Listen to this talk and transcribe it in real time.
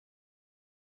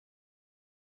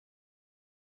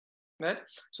right?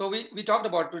 So we talked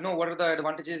about, what are the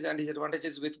advantages and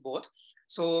disadvantages with both.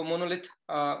 So monolith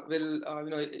will,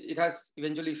 it has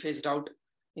eventually phased out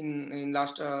in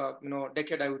last,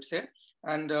 decade, I would say.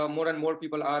 And more and more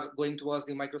people are going towards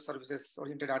the microservices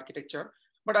oriented architecture.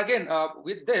 But again,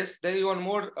 with this, there is one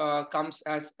more comes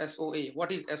as SOA.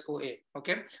 What is SOA?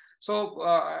 Okay.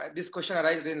 So this question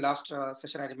arose in last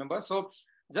session, I remember. So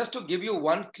just to give you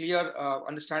one clear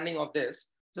understanding of this,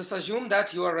 just assume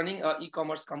that you are running an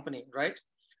e-commerce company, right?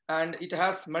 And it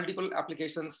has multiple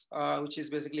applications, which is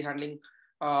basically handling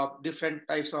different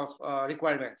types of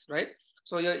requirements, right?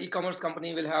 So your e-commerce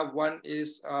company will have one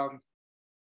is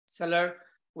seller,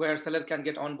 where seller can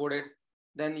get onboarded.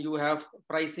 Then you have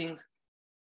pricing.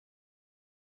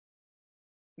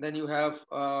 Then you have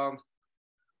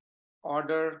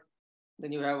order.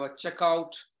 Then you have a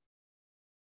checkout.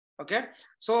 Okay,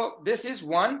 so this is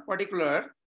one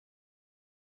particular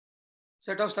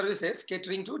set of services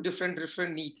catering to different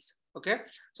needs. Okay,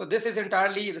 so this is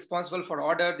entirely responsible for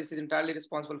order. This is entirely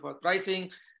responsible for pricing.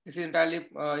 This is entirely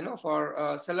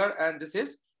for seller, and this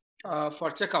is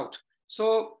for checkout.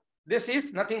 So this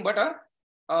is nothing but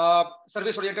a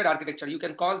service-oriented architecture. You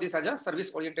can call this as a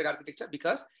service-oriented architecture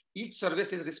because each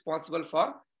service is responsible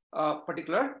for a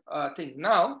particular thing.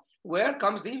 Now, where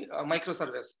comes the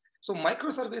microservice? So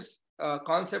microservice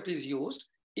concept is used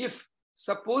if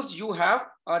suppose you have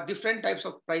different types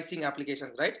of pricing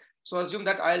applications, right? So assume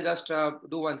that I'll just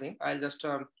do one thing. I'll just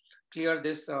clear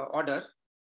this order.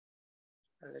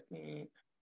 Let me.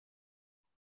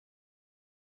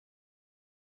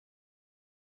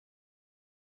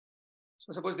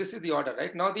 So suppose this is the order,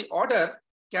 right? Now the order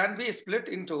can be split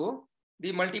into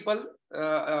the multiple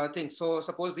things. So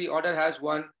suppose the order has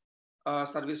one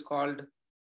service called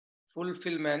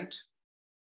fulfillment,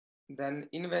 then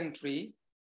inventory,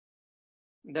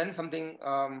 then something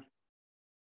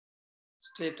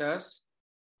status,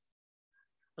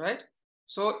 right?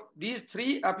 So these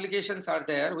three applications are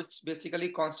there, which basically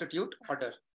constitute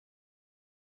order.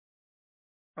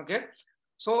 Okay,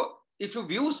 so if you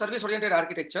view service-oriented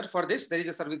architecture for this, there is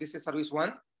a service. This is service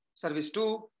 1, service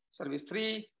 2, service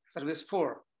 3, service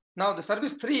 4. Now the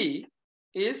service 3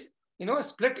 is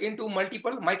split into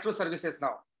multiple microservices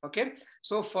now. Okay,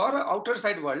 so for an outer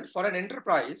side world, for an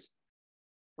enterprise,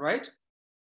 right?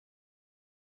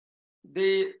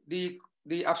 The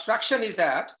abstraction is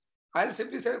that I'll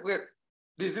simply say, okay,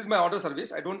 this is my order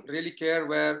service. I don't really care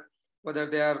whether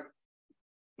they are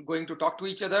going to talk to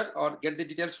each other or get the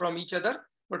details from each other.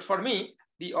 But for me,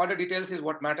 the order details is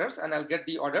what matters, and I'll get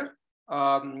the order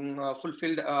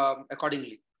fulfilled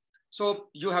accordingly. So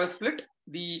you have split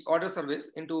the order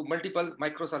service into multiple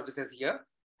microservices here.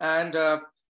 And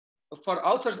for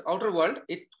outer world,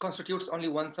 it constitutes only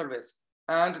one service.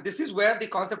 And this is where the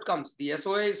concept comes. The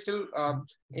SOA is still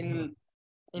in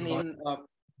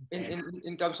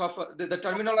terms of the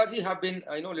terminology have been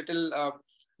little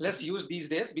less used these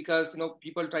days because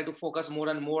people try to focus more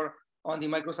and more on the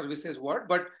microservices word.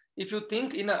 But if you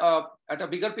think at a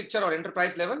bigger picture or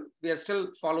enterprise level, we are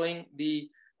still following the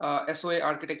SOA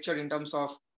architecture in terms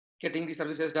of getting the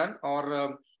services done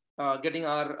or getting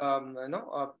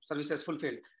our services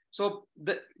fulfilled. So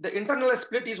the internal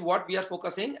split is what we are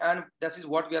focusing, and this is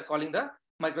what we are calling the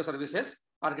microservices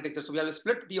architecture. So we have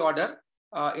split the order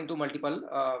into multiple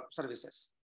services.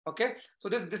 Okay, so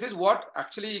this is what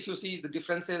actually, if you see the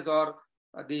differences or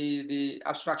the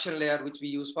abstraction layer which we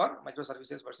use for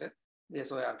microservices versus the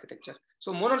SOA architecture.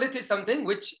 So monolith is something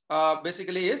which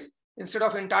basically is, instead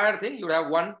of entire thing, you have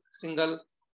one single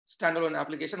standalone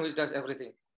application which does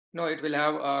everything. It will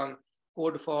have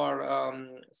code for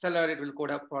seller, it will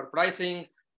code up for pricing.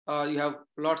 You have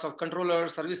lots of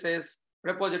controllers, services,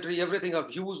 repository, everything of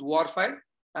views, war file,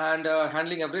 and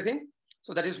handling everything.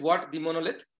 So that is what the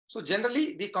monolith. So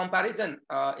generally, the comparison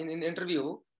in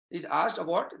interview is asked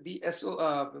about the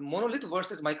monolith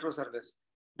versus microservice.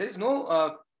 There is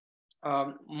no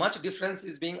much difference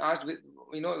is being asked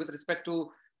with respect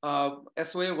to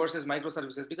SOA versus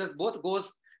microservices, because both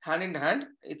goes hand in hand.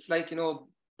 It's like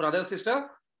brother sister,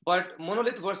 but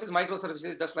monolith versus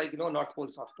microservices just like North Pole,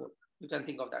 South Pole. You can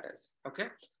think of that as okay.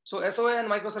 So SOA and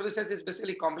microservices is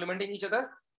basically complementing each other,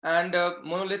 and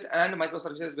monolith and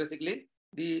microservices is basically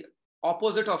the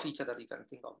opposite of each other. You can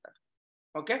think of that.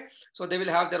 Okay, so they will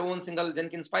have their own single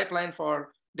Jenkins pipeline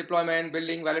for deployment,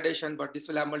 building, validation, but this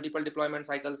will have multiple deployment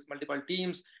cycles, multiple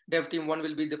teams. Dev team, one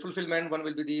will be the fulfillment, one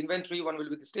will be the inventory, one will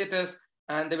be the status,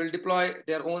 and they will deploy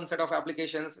their own set of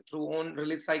applications through own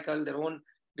release cycle, their own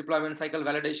deployment cycle,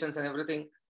 validations and everything.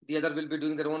 The other will be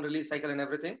doing their own release cycle and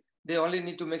everything. They only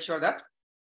need to make sure that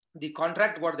the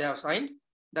contract, what they have signed,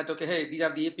 that okay, hey, these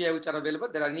are the API which are available.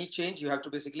 There are any change, you have to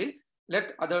basically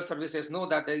let other services know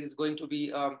that there is going to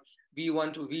be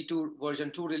V1 to V2 version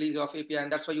 2 release of API.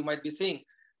 And that's why you might be seeing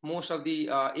most of the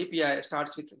API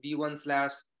starts with V1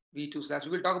 slash V2 slash.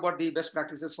 We will talk about the best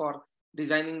practices for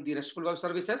designing the RESTful web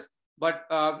services. But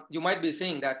you might be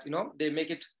seeing that, they make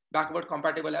it backward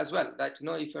compatible as well. That,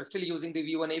 if you're still using the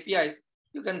V1 APIs,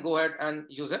 you can go ahead and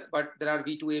use it. But there are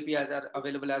V2 APIs are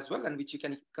available as well, and which you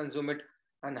can consume it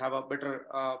and have a better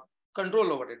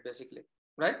control over it, basically,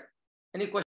 right? Any questions?